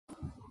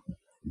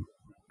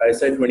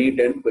ISI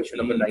 2010 question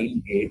number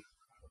 9A.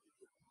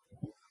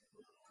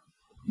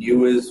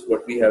 U is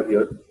what we have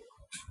here.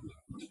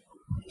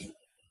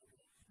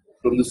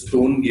 From the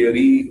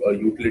Stone-Geary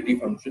utility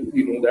function,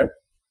 we know that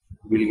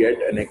we'll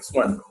get an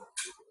x1,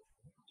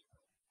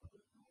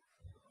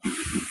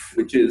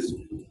 which is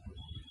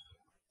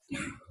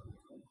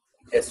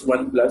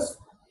s1 plus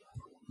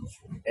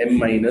m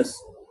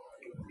minus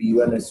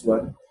p1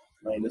 s1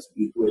 minus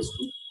p2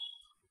 s2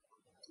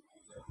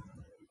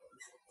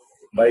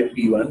 by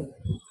p1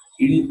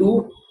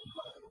 into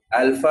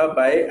alpha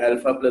by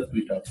alpha plus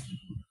beta.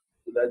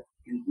 So that's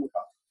into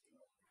half.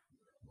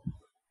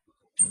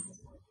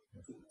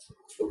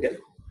 Okay.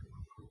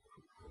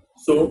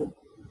 So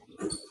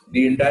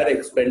the entire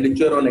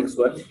expenditure on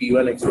x1,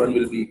 p1 x1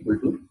 will be equal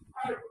to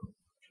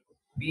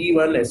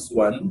p1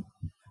 s1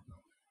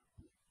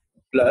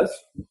 plus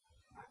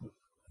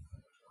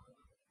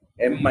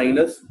m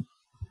minus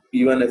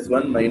p1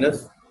 s1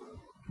 minus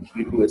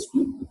p2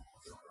 s2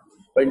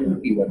 by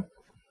 2 p1.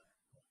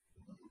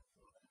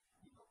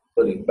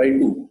 Sorry, by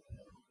 2.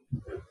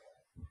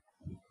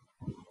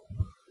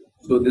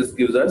 So this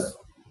gives us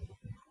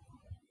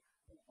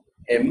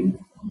m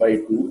by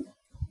 2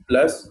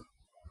 plus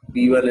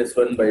p1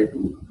 s1 by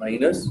 2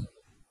 minus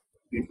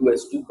p2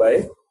 s2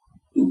 by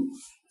 2.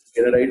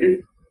 Can I write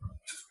it?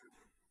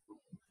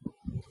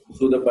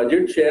 So the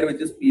budget share,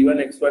 which is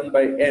p1 x1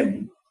 by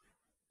m,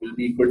 will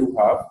be equal to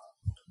half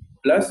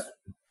plus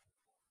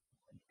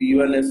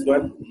p1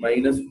 s1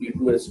 minus p2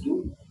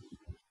 s2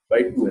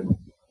 by 2m.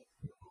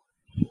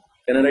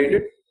 Can I write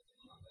it?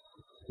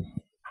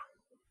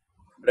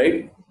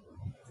 Right?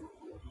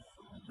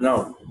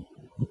 Now,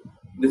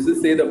 this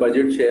is say the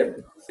budget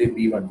share, say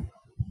p1.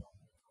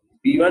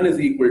 p1 is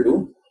equal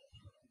to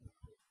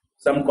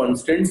some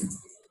constant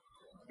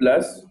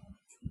plus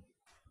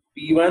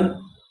p1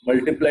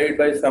 multiplied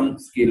by some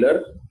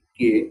scalar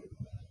k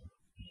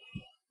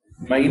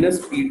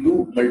minus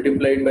p2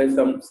 multiplied by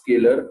some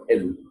scalar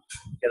l.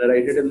 Can I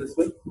write it in this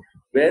way?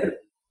 Where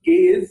k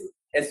is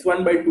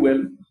s1 by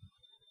 2m,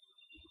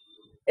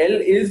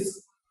 l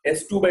is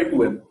s2 by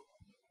 2m.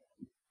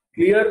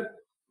 Clear?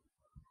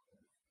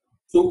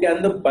 So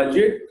can the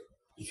budget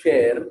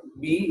share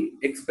be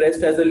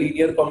expressed as a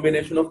linear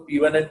combination of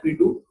p1 and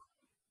p2?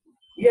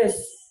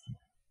 Yes.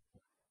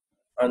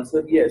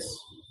 Answer yes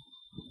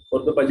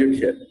for the budget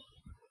share.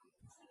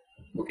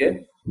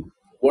 Okay.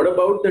 What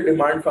about the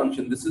demand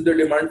function? This is the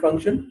demand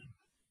function.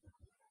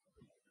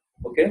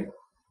 Okay.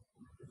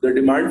 The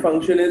demand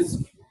function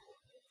is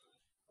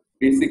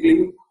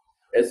basically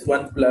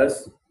s1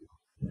 plus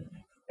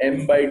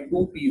m by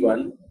 2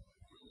 p1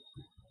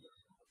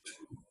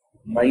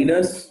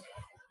 minus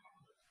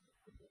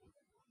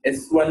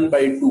s1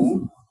 by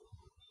 2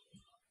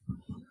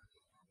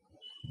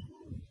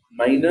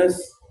 minus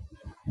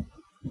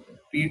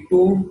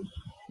p2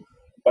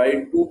 by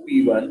 2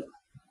 p1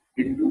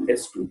 into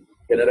s2.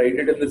 Can I write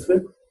it in this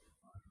way?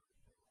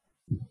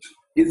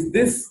 Is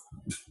this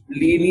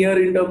linear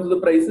in terms of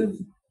the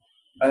prices?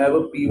 I have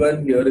a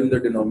p1 here in the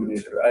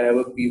denominator. I have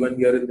a p1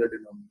 here in the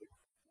denominator.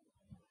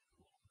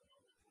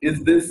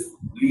 Is this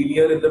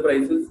linear in the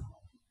prices?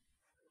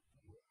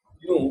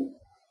 No.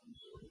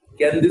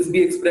 Can this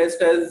be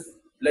expressed as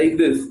like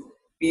this?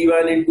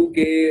 P1 into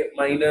K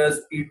minus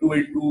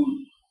P2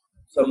 into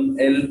some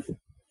L?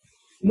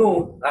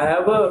 No. I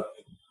have a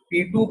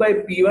P2 by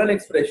P1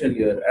 expression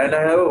here and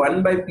I have a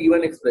 1 by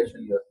P1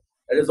 expression here.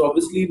 That is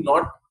obviously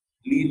not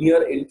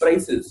linear in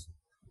prices.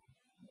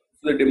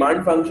 So the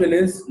demand function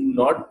is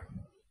not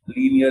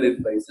linear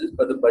in prices,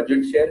 but the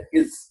budget share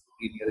is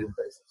linear in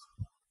prices.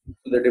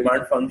 So the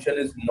demand function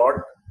is not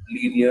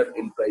linear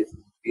in prices.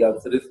 The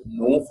answer is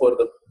no for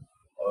the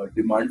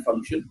demand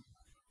function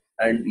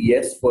and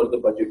yes for the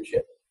budget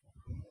share.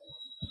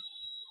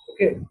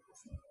 Okay.